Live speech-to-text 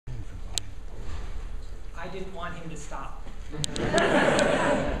I didn't want him to stop.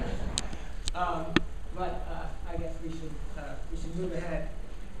 But I guess we should move ahead.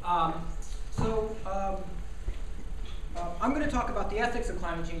 I'm going to talk about the ethics of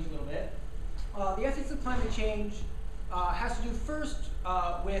climate change a little bit. The ethics of climate change has to do first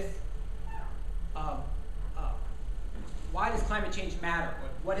with why does climate change matter?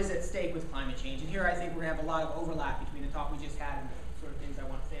 What is at stake with climate change? And here I think we're going to have a lot of overlap between the talk we just had and the sort of things I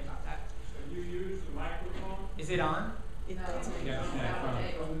want to say about that. So you use the microphone? Is it on? It doesn't. Yeah.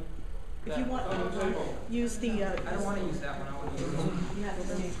 If you want, use the. I don't want to use that one. I want to use this one. You have to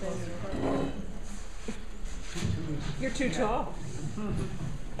use this. You're too tall.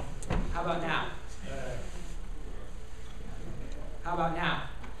 How about now? How about now?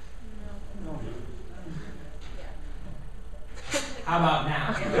 No. How about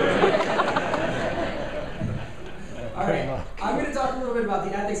now? All right, I'm going to talk a little bit about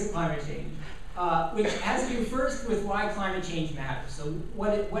the ethics of climate change, which has to do first with why climate change matters. So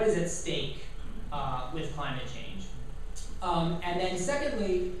what is at stake with climate change? And then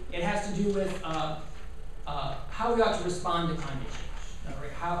secondly, it has to do with how we ought to respond to climate change.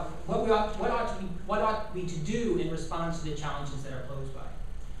 Right? What ought we to do in response to the challenges that are posed by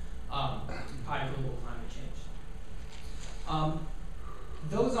global climate change?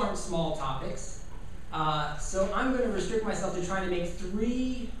 Those aren't small topics, so I'm going to restrict myself to trying to make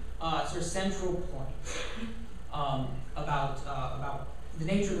three sort of central points about the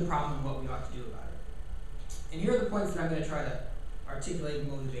nature of the problem and what we ought to do about it. And here are the points that I'm going to try to articulate and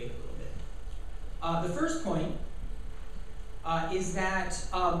motivate a little bit. The first point is that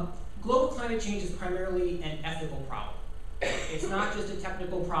global climate change is primarily an ethical problem. It's not just a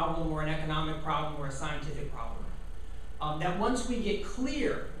technical problem or an economic problem or a scientific problem. That once we get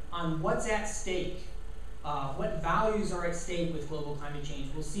clear on what's at stake, what values are at stake with global climate change,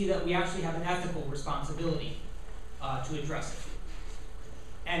 we'll see that we actually have an ethical responsibility to address it.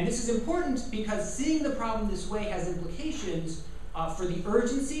 And this is important because seeing the problem this way has implications for the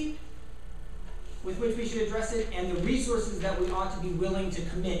urgency with which we should address it and the resources that we ought to be willing to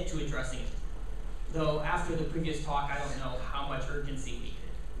commit to addressing it. Though after the previous talk, I don't know how much urgency we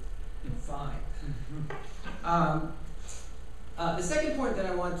did. Fine. The second point that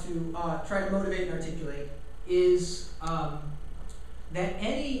I want to try to motivate and articulate is that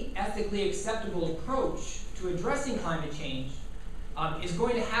any ethically acceptable approach to addressing climate change is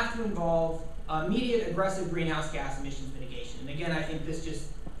going to have to involve immediate aggressive greenhouse gas emissions mitigation. And again, I think this just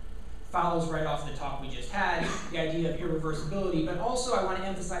follows right off the talk we just had, the idea of irreversibility, but also I want to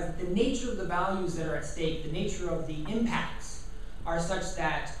emphasize that the nature of the values that are at stake, the nature of the impacts, are such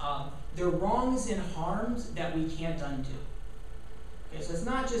that they're wrongs and harms that we can't undo. Okay, so it's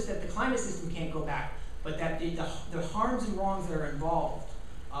not just that the climate system can't go back, but that the harms and wrongs that are involved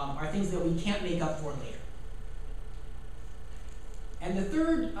are things that we can't make up for later. And the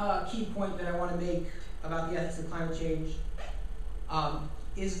third key point that I want to make about the ethics of climate change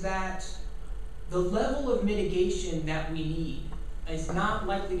is that the level of mitigation that we need is not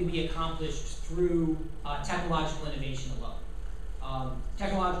likely to be accomplished through technological innovation alone.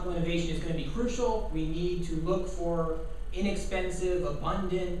 Technological innovation is going to be crucial. We need to look for inexpensive,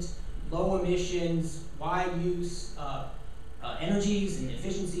 abundant, low emissions, wide use energies and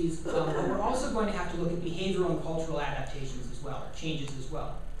efficiencies, but we're also going to have to look at behavioral and cultural adaptations as well, or changes as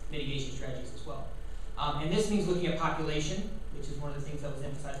well, mitigation strategies as well. And this means looking at population, which is one of the things that was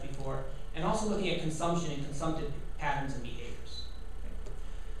emphasized before, and also looking at consumption and consumptive patterns and behaviors. Okay.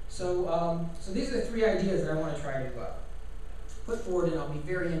 So these are the three ideas that I want to try to put forward, and I'll be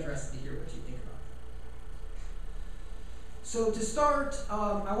very interested to hear what you think about them. So to start,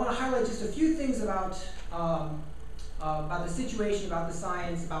 I want to highlight just a few things about the situation, about the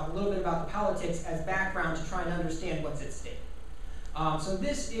science, a little bit about the politics as background to try and understand what's at stake. So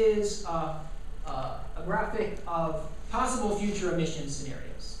this is a graphic of possible future emission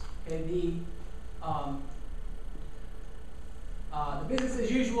scenarios. Okay, the business as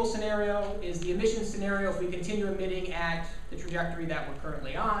usual scenario is the emission scenario if we continue emitting at the trajectory that we're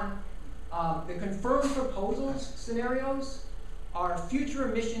currently on. The confirmed proposals scenarios are future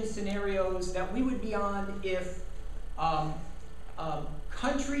emission scenarios that we would be on if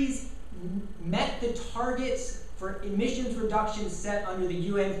countries met the targets for emissions reductions set under the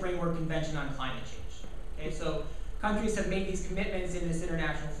UN Framework Convention on Climate Change. Okay, so countries have made these commitments in this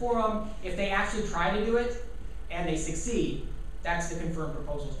international forum. If they actually try to do it and they succeed, that's the confirmed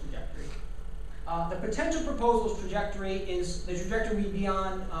proposals trajectory. The potential proposals trajectory is the trajectory we'd be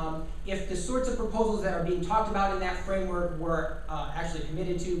on if the sorts of proposals that are being talked about in that framework were actually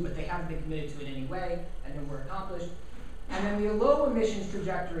committed to, but they haven't been committed to in any way, and then were accomplished. And then the low emissions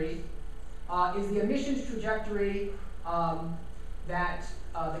trajectory is the emissions trajectory that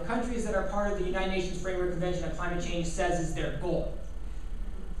the countries that are part of the United Nations Framework Convention on Climate Change says is their goal.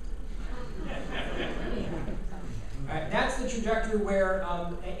 Alright, that's the trajectory where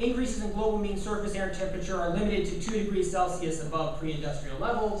increases in global mean surface air temperature are limited to 2 degrees Celsius above pre-industrial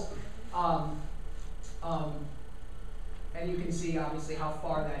levels. And you can see, obviously, how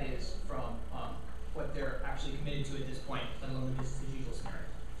far that is from what they're actually committed to at this point, let alone the business as usual scenario.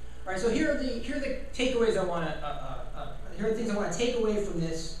 All right, so here are the takeaways I want to. Here are the things I want to take away from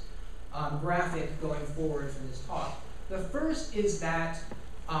this graphic going forward from this talk. The first is that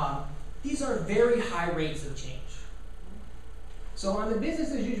these are very high rates of change. So on the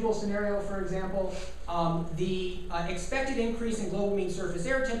business as usual scenario, for example, the expected increase in global mean surface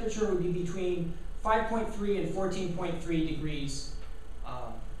air temperature would be between 5.3 and 14.3 degrees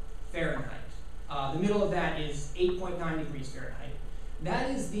Fahrenheit. The middle of that is 8.9 degrees Fahrenheit.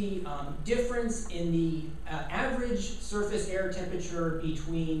 That is the difference in the average surface air temperature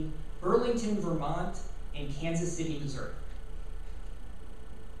between Burlington, Vermont, and Kansas City, Missouri.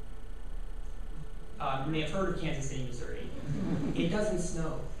 You may have heard of Kansas City, Missouri. It doesn't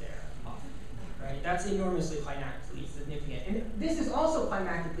snow there often, right? That's enormously climatically significant. And this is also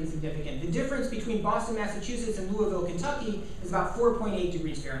climatically significant. The difference between Boston, Massachusetts, and Louisville, Kentucky is about 4.8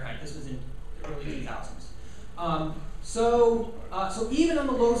 degrees Fahrenheit. This was in the early 2000s. So even on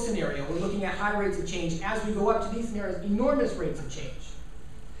the low scenario, we're looking at high rates of change. As we go up to these scenarios, enormous rates of change.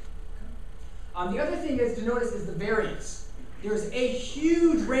 The other thing is to notice is the variance. There's a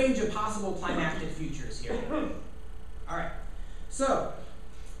huge range of possible climatic futures here. All right. So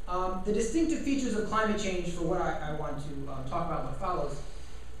the distinctive features of climate change for what I want to talk about what follows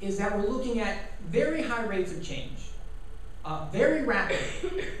is that we're looking at very high rates of change, very rapid,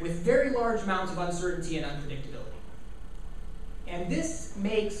 with very large amounts of uncertainty and unpredictability. And this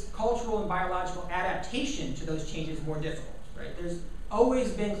makes cultural and biological adaptation to those changes more difficult, right? There's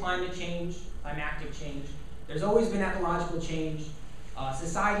always been climate change, climatic change. There's always been ecological change.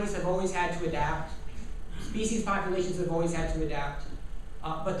 Societies have always had to adapt. Species populations have always had to adapt.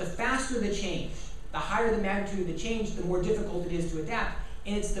 But the faster the change, the higher the magnitude of the change, the more difficult it is to adapt.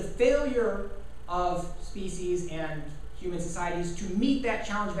 And it's the failure of species and human societies to meet that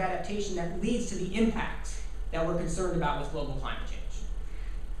challenge of adaptation that leads to the impacts that we're concerned about with global climate change.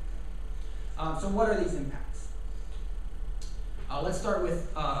 So what are these impacts? Let's start with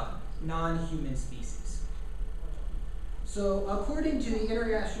non-human species. So according to the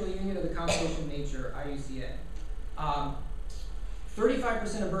International Union of the Conservation of Nature, IUCN,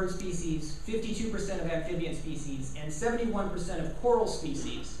 35% of bird species, 52% of amphibian species, and 71% of coral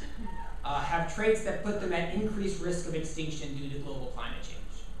species have traits that put them at increased risk of extinction due to global climate change.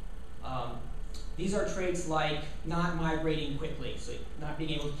 These are traits like not migrating quickly, so not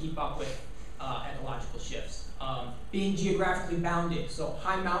being able to keep up with ecological shifts. Being geographically bounded, so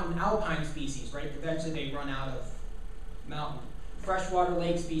high mountain alpine species, right? Eventually they run out of mountain. Freshwater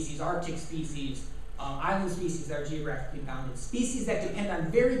lake species, Arctic species, island species that are geographically bounded. Species that depend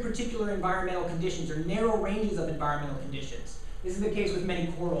on very particular environmental conditions or narrow ranges of environmental conditions. This is the case with many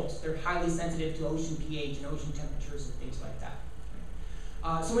corals. They're highly sensitive to ocean pH and ocean temperatures and things like that.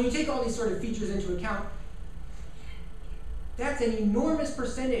 So when you take all these sort of features into account, that's an enormous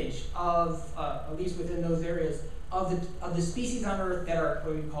percentage of, at least within those areas, of the species on Earth that are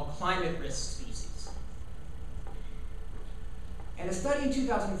what we call climate risk species. And a study in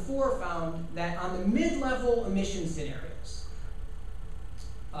 2004 found that on the mid-level emission scenarios,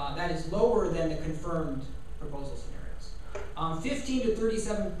 that is lower than the confirmed proposal scenarios, 15 to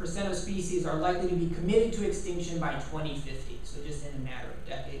 37% of species are likely to be committed to extinction by 2050, so just in a matter of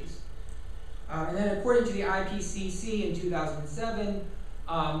decades. And then according to the IPCC in 2007,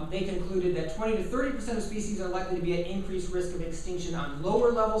 they concluded that 20 to 30% of species are likely to be at increased risk of extinction on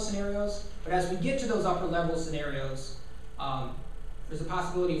lower level scenarios, but as we get to those upper level scenarios, there's a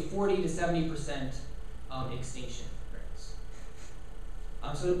possibility of 40 to 70% extinction rates.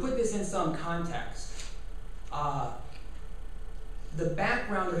 So to put this in some context, the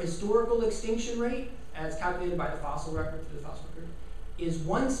background or historical extinction rate, as calculated by the fossil record, is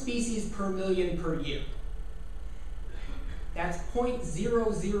 1 species per million per year. That's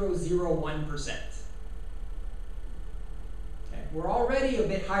 0.0001%. Okay. We're already a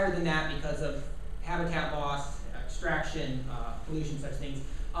bit higher than that because of habitat loss, extraction, pollution, such things.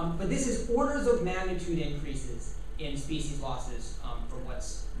 But this is orders of magnitude increases in species losses from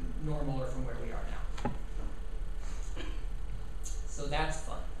what's normal or from where we are now. So that's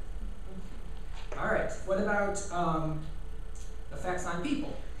fun. All right, what about effects on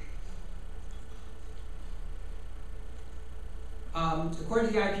people? According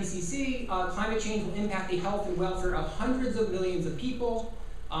to the IPCC, climate change will impact the health and welfare of hundreds of millions of people,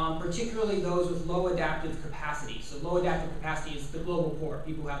 particularly those with low adaptive capacity. So low adaptive capacity is the global poor,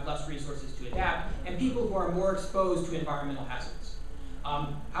 people who have less resources to adapt, and people who are more exposed to environmental hazards.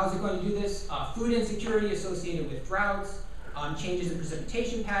 How's it going to do this? Food insecurity associated with droughts, changes in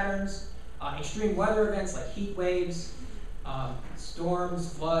precipitation patterns, extreme weather events like heat waves,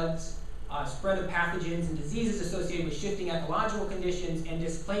 storms, floods, spread of pathogens and diseases associated with shifting ecological conditions, and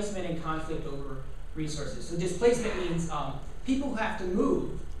displacement and conflict over resources. So displacement means people who have to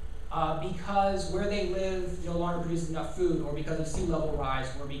move because where they live no longer produces enough food, or because of sea level rise,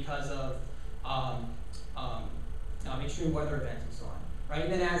 or because of extreme weather events and so on. Right?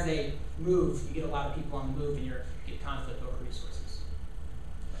 And then as they move, you get a lot of people on the move, and you get conflict over resources.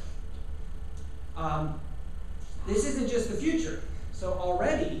 This isn't just the future. So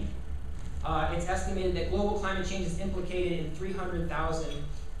already, it's estimated that global climate change is implicated in 300,000,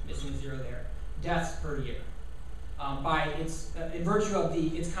 missing a zero there, deaths per year, in virtue of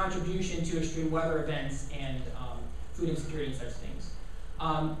its contribution to extreme weather events and food insecurity and such things.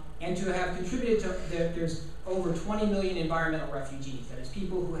 And to have contributed to, there's over 20 million environmental refugees. That is,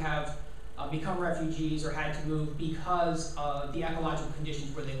 people who have become refugees or had to move because the ecological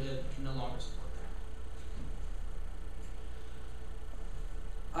conditions where they live can no longer support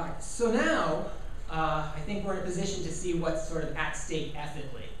that. All right, so now I think we're in a position to see what's sort of at stake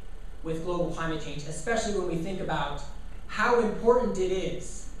ethically with global climate change, especially when we think about how important it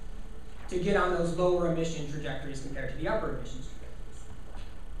is to get on those lower emission trajectories compared to the upper emissions trajectories.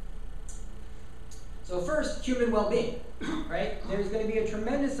 So first, human well-being, right? There's going to be a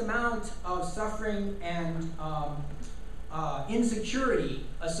tremendous amount of suffering and insecurity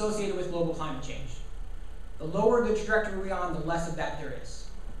associated with global climate change. The lower the trajectory we're on, the less of that there is.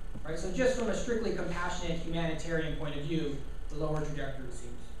 Right? So just from a strictly compassionate humanitarian point of view, the lower trajectory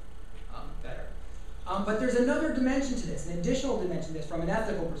seems better. But there's another dimension to this, an additional dimension to this from an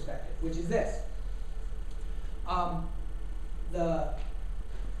ethical perspective, which is this. The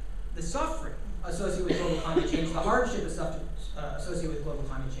suffering associated with global climate change, the hardship associated with global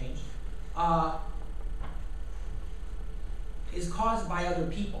climate change, is caused by other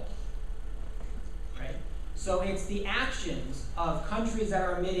people. Right? So it's the actions of countries that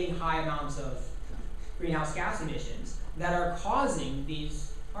are emitting high amounts of greenhouse gas emissions that are causing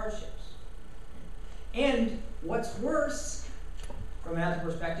these hardships. And what's worse, from an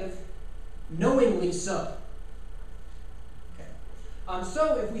ethical perspective, knowingly so. Okay.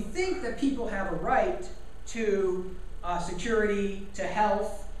 So if we think that people have a right to security, to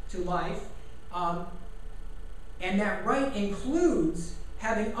health, to life, and that right includes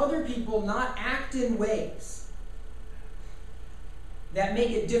having other people not act in ways that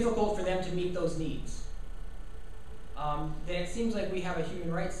make it difficult for them to meet those needs, then it seems like we have a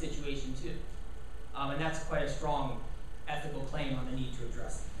human rights situation too. And that's quite a strong ethical claim on the need to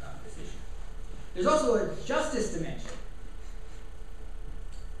address this issue. There's also a justice dimension.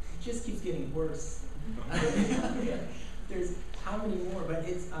 It just keeps getting worse. There's how many more? But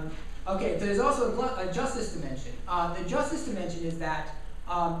it's okay. So there's also a justice dimension. The justice dimension is that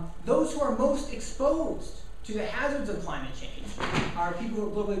those who are most exposed to the hazards of climate change are people who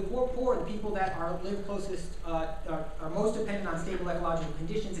are globally poor, the people that live closest, are most dependent on stable ecological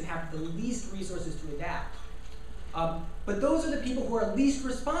conditions and have the least resources to adapt. But those are the people who are least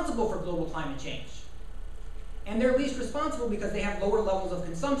responsible for global climate change. And they're least responsible because they have lower levels of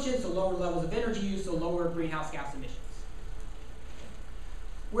consumption, so lower levels of energy use, so lower greenhouse gas emissions.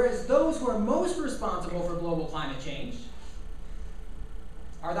 Whereas those who are most responsible for global climate change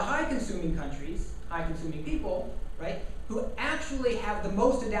are the high-consuming countries, high-consuming people, right, who actually have the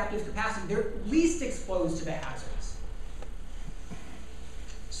most adaptive capacity. They're least exposed to the hazards.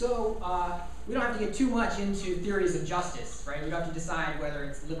 So we don't have to get too much into theories of justice, right? We don't have to decide whether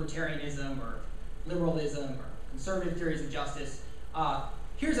it's libertarianism or liberalism or conservative theories of justice.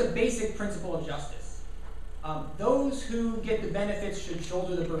 Here's a basic principle of justice. Those who get the benefits should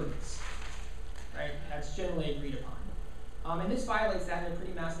shoulder the burdens, right? That's generally agreed upon. And this violates that in a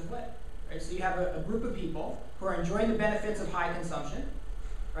pretty massive way. Right? So you have a group of people who are enjoying the benefits of high consumption.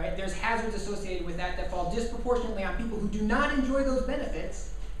 Right? There's hazards associated with that fall disproportionately on people who do not enjoy those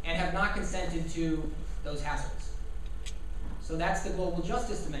benefits and have not consented to those hazards. So that's the global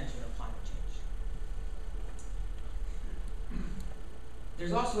justice dimension of climate change.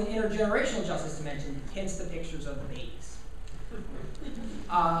 There's also an intergenerational justice dimension, hence the pictures of the babies.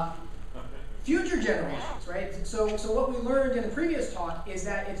 Future generations, right? So what we learned in the previous talk is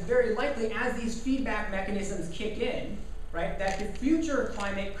that it's very likely as these feedback mechanisms kick in, right? That the future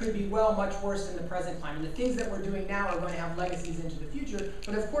climate could be well much worse than the present climate. The things that we're doing now are going to have legacies into the future,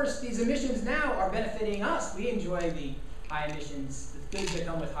 but of course these emissions now are benefiting us. We enjoy the high emissions, the goods that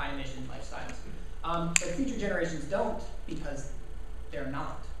come with high emission lifestyles. But future generations don't, because they're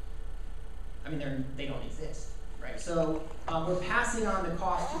not. I mean, they don't exist, right? So we're passing on the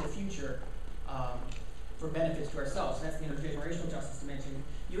cost to the future for benefits to ourselves. So that's the intergenerational justice dimension.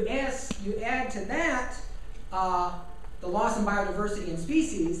 You add to that the loss in biodiversity and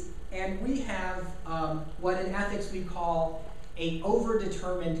species, and we have what in ethics we call a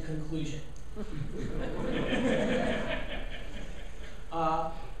overdetermined conclusion.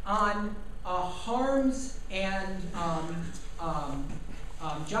 On harms and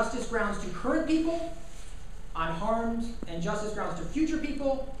justice grounds to current people, on harms and justice grounds to future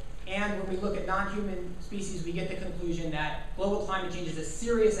people, and when we look at non-human species, we get the conclusion that global climate change is a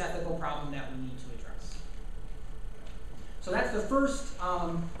serious ethical problem that we need to address. So that's the first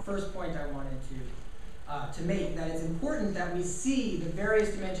point I wanted to make, that it's important that we see the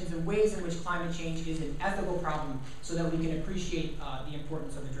various dimensions and ways in which climate change is an ethical problem so that we can appreciate the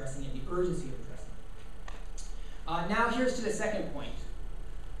importance of addressing it, the urgency of addressing it. Now here's to the second point,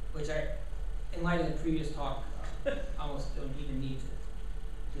 which I, in light of the previous talk, almost don't even need to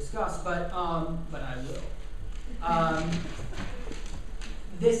discuss, but I will.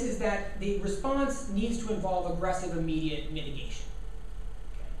 This is that the response needs to involve aggressive, immediate mitigation.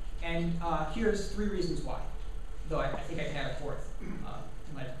 Okay. And here's 3 reasons why, though I think I can add a fourth in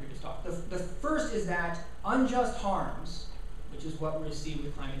light of the previous talk. The first is that unjust harms, which is what we see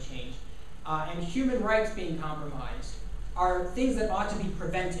with climate change, and human rights being compromised are things that ought to be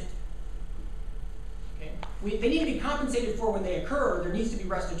prevented. Okay? They need to be compensated for when they occur. There needs to be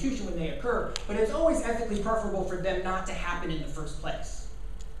restitution when they occur, but it's always ethically preferable for them not to happen in the first place.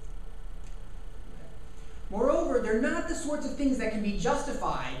 Okay. Moreover, they're not the sorts of things that can be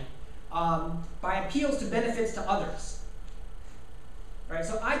justified by appeals to benefits to others. Right?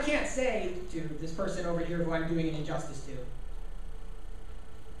 So I can't say to this person over here who I'm doing an injustice to,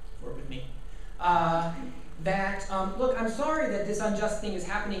 work with me, that, look, I'm sorry that this unjust thing is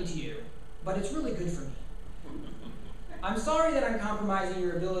happening to you, but it's really good for me. I'm sorry that I'm compromising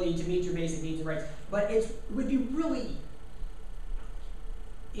your ability to meet your basic needs and rights, but it would be really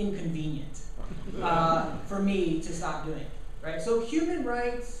inconvenient for me to stop doing it, right? So human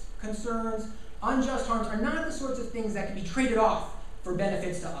rights concerns, unjust harms are not the sorts of things that can be traded off for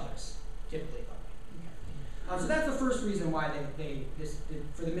benefits to others, typically. So that's the first reason why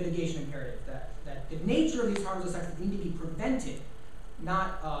for the mitigation imperative, that the nature of these harmless acts need to be prevented,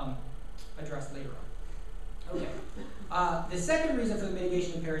 not addressed later on. Okay. The second reason for the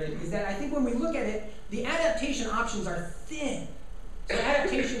mitigation imperative is that I think when we look at it, the adaptation options are thin. So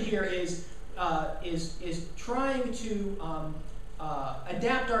adaptation here is trying to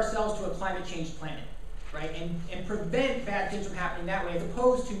adapt ourselves to a climate change planet, right, and prevent bad things from happening that way, as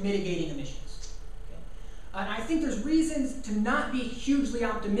opposed to mitigating emissions. And I think there's reasons to not be hugely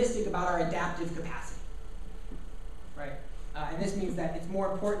optimistic about our adaptive capacity, right? And this means that it's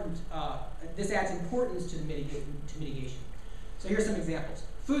more important, this adds importance to mitigation. So here's some examples.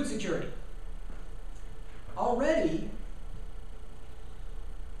 Food security. Already,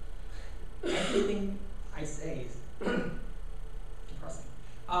 everything I say is depressing.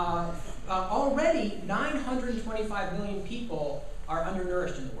 Already, 925 million people are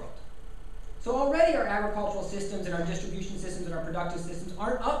undernourished in the world. So already our agricultural systems and our distribution systems and our productive systems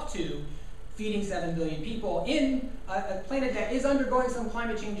aren't up to feeding 7 billion people in a planet that is undergoing some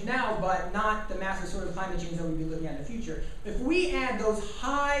climate change now, but not the massive sort of climate change that we'll be looking at in the future. If we add those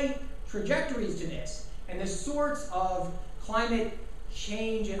high trajectories to this, and the sorts of climate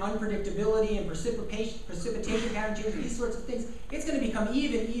change and unpredictability and precipitation pattern change, these sorts of things, it's going to become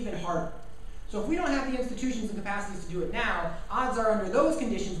even harder. So if we don't have the institutions and capacities to do it now, odds are under those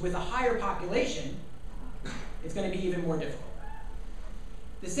conditions with a higher population, it's going to be even more difficult.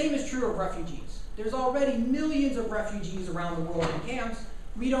 The same is true of refugees. There's already millions of refugees around the world in camps.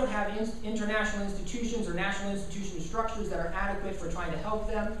 We don't have international institutions or national institution structures that are adequate for trying to help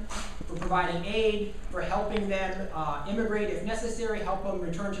them, for providing aid, for helping them immigrate if necessary, help them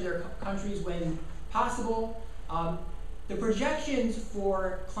return to their countries when possible. The projections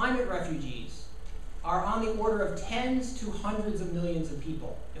for climate refugees are on the order of tens to hundreds of millions of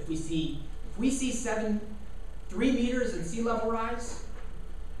people. If we see 3 meters in sea level rise,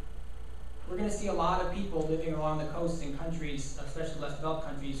 we're going to see a lot of people living along the coasts in countries, especially less developed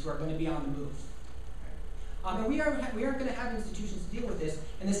countries, who are going to be on the move. And we aren't going to have institutions to deal with this.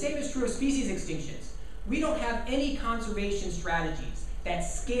 And the same is true of species extinctions. We don't have any conservation strategies that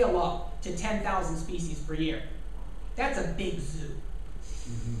scale up to 10,000 species per year. That's a big zoo.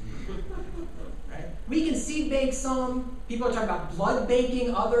 Right? We can seed bank some. People are talking about blood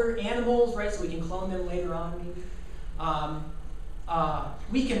banking other animals, right? So we can clone them later on, maybe.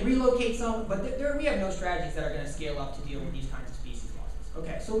 We can relocate some, but we have no strategies that are going to scale up to deal with these kinds of species losses.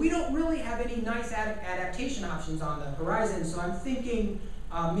 Okay, so we don't really have any nice adaptation options on the horizon, so I'm thinking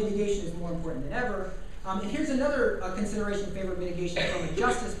mitigation is more important than ever. And here's another consideration in favor of mitigation from a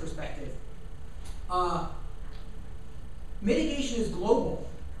justice perspective. Mitigation is global,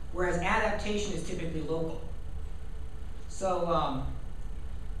 whereas adaptation is typically local. So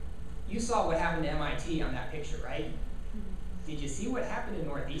you saw what happened to MIT on that picture, right? Did you see what happened in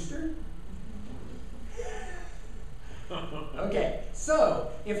Northeastern? Okay,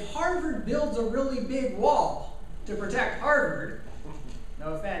 so if Harvard builds a really big wall to protect Harvard,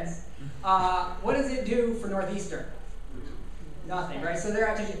 no offense, what does it do for Northeastern? Nothing, right? So they're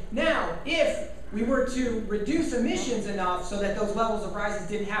actually, now, if we were to reduce emissions enough so that those levels of rises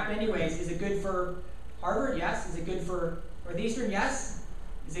didn't happen anyways, is it good for Harvard? Yes. Is it good for Northeastern? Yes.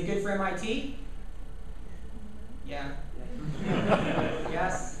 Is it good for MIT? Yeah.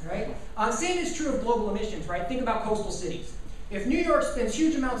 Yes, right? Same is true of global emissions, right? Think about coastal cities. If New York spends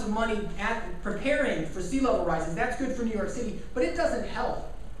huge amounts of money preparing for sea level rises, that's good for New York City, but it doesn't help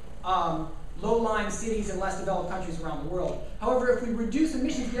low-lying cities in less developed countries around the world. However, if we reduce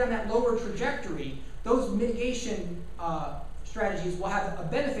emissions, get on that lower trajectory, those mitigation strategies will have a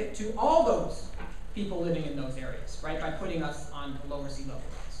benefit to all those people living in those areas, right, by putting us on a lower sea level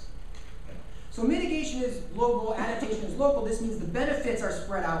rise. Okay. So mitigation is global, adaptation is local. This means the benefits are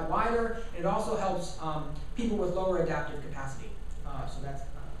spread out wider, and it also helps people with lower adaptive capacity. So that's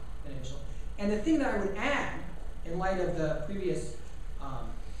beneficial. And the thing that I would add, in light of the previous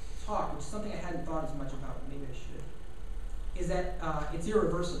talk, which is something I hadn't thought as much about, maybe I should, is that it's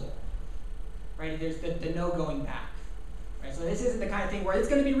irreversible, right? There's the no going back, right? So this isn't the kind of thing where it's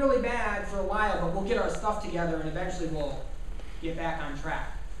going to be really bad for a while, but we'll get our stuff together and eventually we'll get back on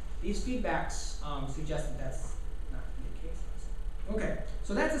track. These feedbacks suggest that that's not the case. Okay,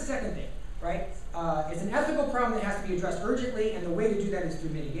 so that's the second thing, right? It's an ethical problem that has to be addressed urgently, and the way to do that is through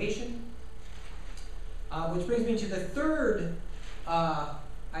mitigation. Which brings me to the third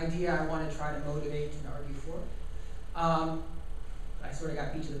idea I want to try to motivate and argue for. I sort of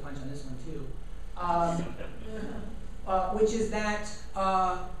got beat to the punch on this one too. Which is that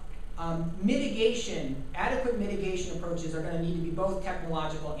adequate mitigation approaches are going to need to be both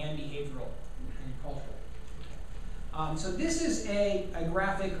technological and behavioral and cultural. So this is a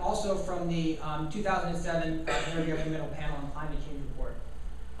graphic also from the 2007 Intergovernmental Panel on Climate Change report.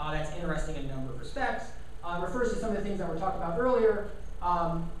 That's interesting in a number of respects. Refers to some of the things that were talked about earlier.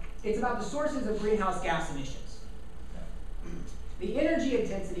 It's about the sources of greenhouse gas emissions. The energy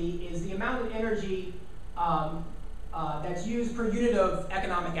intensity is the amount of energy that's used per unit of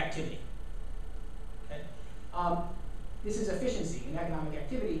economic activity. Okay? This is efficiency in economic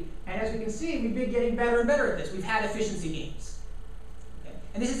activity, and as we can see, we've been getting better and better at this. We've had efficiency gains. Okay?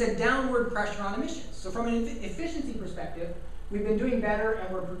 And this is a downward pressure on emissions. So from an efficiency perspective, we've been doing better,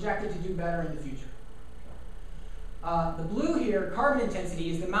 and we're projected to do better in the future. The blue here, carbon intensity,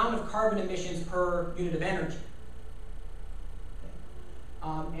 is the amount of carbon emissions per unit of energy.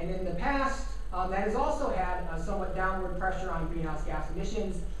 And in the past, that has also had a somewhat downward pressure on greenhouse gas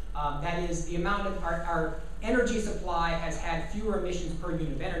emissions. That is, the amount of our energy supply has had fewer emissions per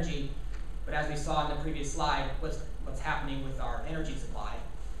unit of energy. But as we saw in the previous slide, what's happening with our energy supply?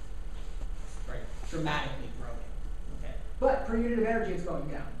 Right, dramatically growing. Okay. But per unit of energy, it's going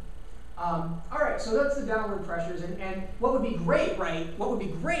down. All right, so that's the downward pressures, and what would be great, right? What would be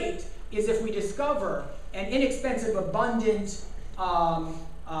great is if we discover an inexpensive, abundant,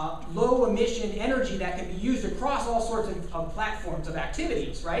 low emission energy that can be used across all sorts of platforms of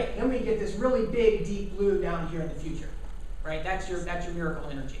activities, right? Then we get this really big, deep blue down here in the future, right? That's your miracle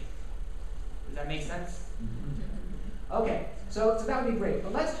energy. Does that make sense? Okay, so that would be great.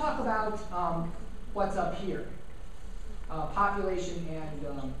 But let's talk about what's up here, population and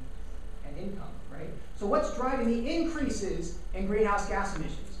income, right? So what's driving the increases in greenhouse gas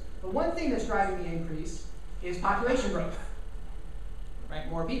emissions? The one thing that's driving the increase is population growth, right?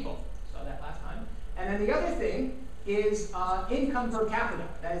 More people, saw that last time. And then the other thing is income per capita,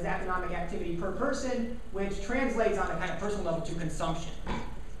 that is economic activity per person, which translates on a kind of personal level to consumption,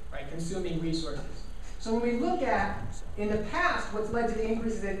 right? Consuming resources. So when we look at, in the past, what's led to the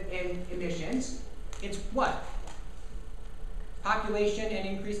increases in emissions, it's what? Population and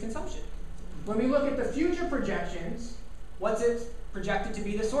increased consumption. When we look at the future projections, what's it projected to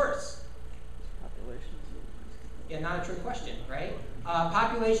be the source? Population. Yeah, not a trick question, right?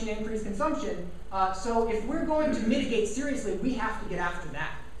 Population, increased consumption. So if we're going to mitigate seriously, we have to get after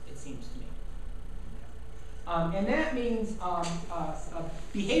that, it seems to me. And that means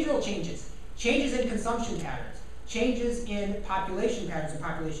behavioral changes, changes in consumption patterns, changes in population patterns and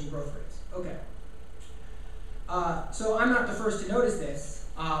population growth rates. Okay. So I'm not the first to notice this.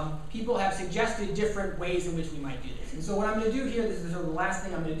 People have suggested different ways in which we might do this. And so what I'm going to do here, this is sort of the last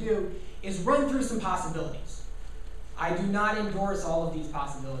thing I'm going to do, is run through some possibilities. I do not endorse all of these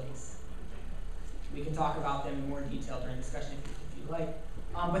possibilities. We can talk about them in more detail during discussion if you'd like.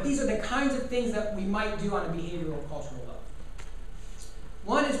 But these are the kinds of things that we might do on a behavioral cultural level.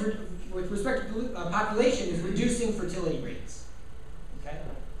 One is, with respect to population, is reducing fertility rates. Okay?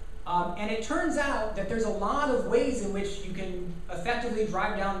 And it turns out that there's a lot of ways in which you can effectively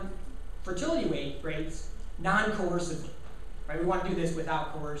drive down fertility rates non-coercively. Right? We want to do this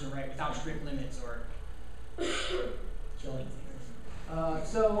without coercion, right? Without strict limits or killing things.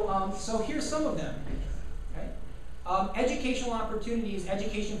 So here's some of them. Okay? Educational opportunities,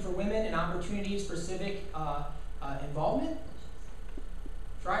 education for women, and opportunities for civic involvement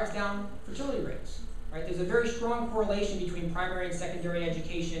drives down fertility rates. Right? There's a very strong correlation between primary and secondary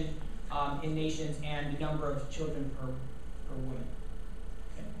education in nations and the number of children per woman.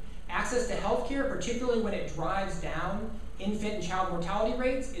 Okay? Access to health care, particularly when it drives down infant and child mortality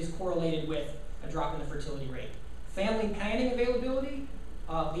rates, is correlated with a drop in the fertility rate. Family planning availability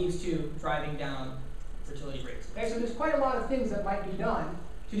leads to driving down fertility rates. Okay, so there's quite a lot of things that might be done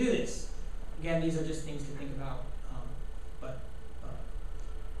to do this. Again, these are just things to think about, but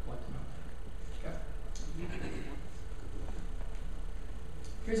what to know. Okay.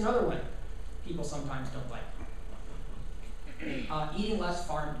 Here's another one people sometimes don't like. Eating less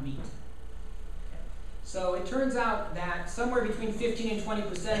farmed meat. Okay. So it turns out that somewhere between 15 and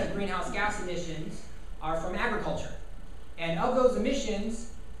 20% of greenhouse gas emissions are from agriculture. And of those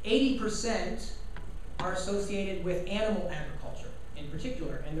emissions, 80% are associated with animal agriculture in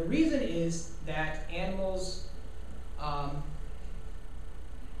particular. And the reason is that animals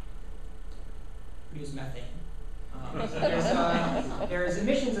produce methane. So there's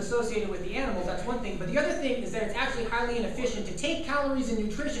emissions associated with the animals, that's one thing. But the other thing is that it's actually highly inefficient to take calories and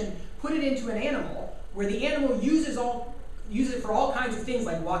nutrition, put it into an animal, where the animal uses it for all kinds of things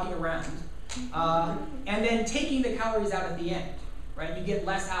like walking around, and then taking the calories out at the end. Right? You get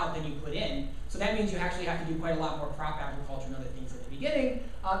less out than you put in. So that means you actually have to do quite a lot more crop agriculture and other things at the beginning.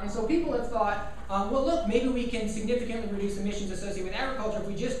 And so people have thought, well, look, maybe we can significantly reduce emissions associated with agriculture if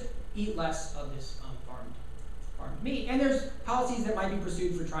we just eat less of this farmed meat. And there's policies that might be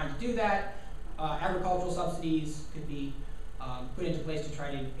pursued for trying to do that. Agricultural subsidies could be put into place to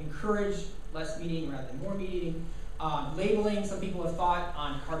try to encourage less meat eating rather than more meat eating. Labeling, some people have thought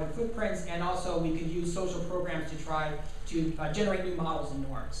on carbon footprints, and also we could use social programs to try to generate new models and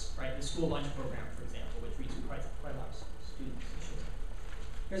norms, right? The school lunch program, for example, which reaches quite a lot of students.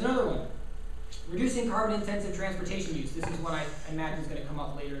 Here's another one. Reducing carbon-intensive transportation use. This is one I imagine is going to come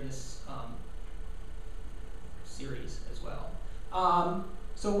up later in this series as well.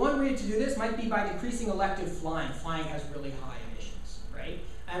 So one way to do this might be by decreasing elective flying. Flying has really high emissions, right?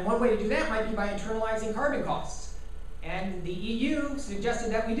 And one way to do that might be by internalizing carbon costs. And the EU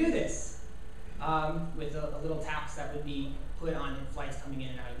suggested that we do this with a little tax that would be put on flights coming in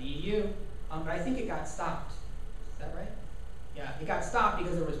and out of the EU. But I think it got stopped. Is that right? Yeah, it got stopped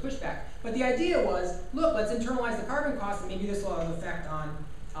because there was pushback. But the idea was, look, let's internalize the carbon costs, and maybe this will have an effect on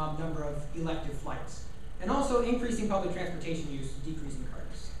number of elective flights. And also increasing public transportation use, decreasing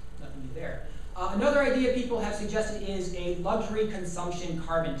carbons. Nothing new there. Another idea people have suggested is a luxury consumption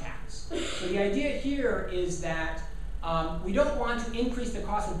carbon tax. So the idea here is that we don't want to increase the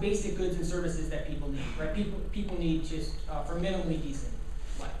cost of basic goods and services that people need, right? People need just for minimally decent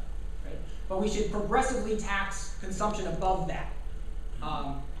life, right? But we should progressively tax consumption above that,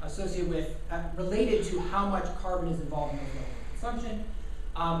 associated with, related to how much carbon is involved in those levels of consumption.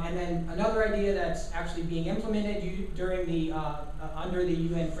 And then another idea that's actually being implemented during the under the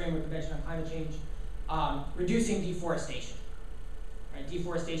UN Framework Convention on Climate Change, reducing deforestation. Right?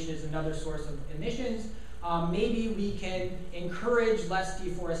 Deforestation is another source of emissions. Maybe we can encourage less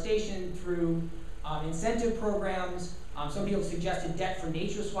deforestation through incentive programs. Some people have suggested debt for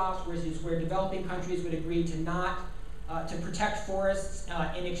nature swaps, which is where developing countries would agree to not to protect forests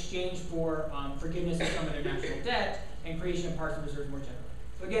in exchange for forgiveness of some of their natural debt and creation of parks and reserves more generally.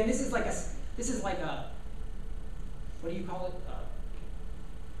 So again, this is like a what do you call it?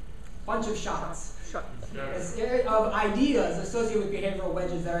 Bunch of shots of ideas associated with behavioral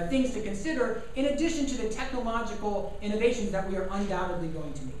wedges that are things to consider in addition to the technological innovations that we are undoubtedly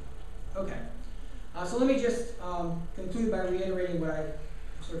going to need. Okay, so let me just conclude by reiterating what I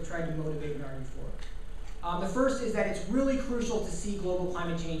sort of tried to motivate and argue for. The first is that it's really crucial to see global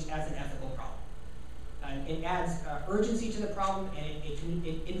climate change as an ethical problem. It adds urgency to the problem, and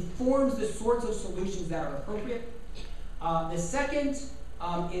it informs the sorts of solutions that are appropriate. The second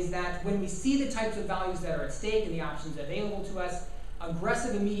is that when we see the types of values that are at stake and the options available to us,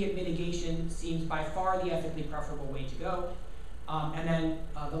 aggressive immediate mitigation seems by far the ethically preferable way to go. And then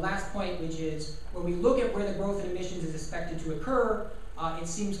the last point, which is when we look at where the growth in emissions is expected to occur, it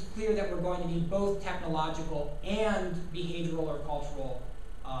seems clear that we're going to need both technological and behavioral or cultural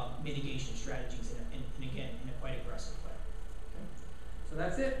mitigation strategies, and again, in a quite aggressive way. Okay? So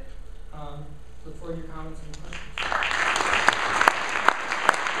that's it. Look forward to your comments and questions.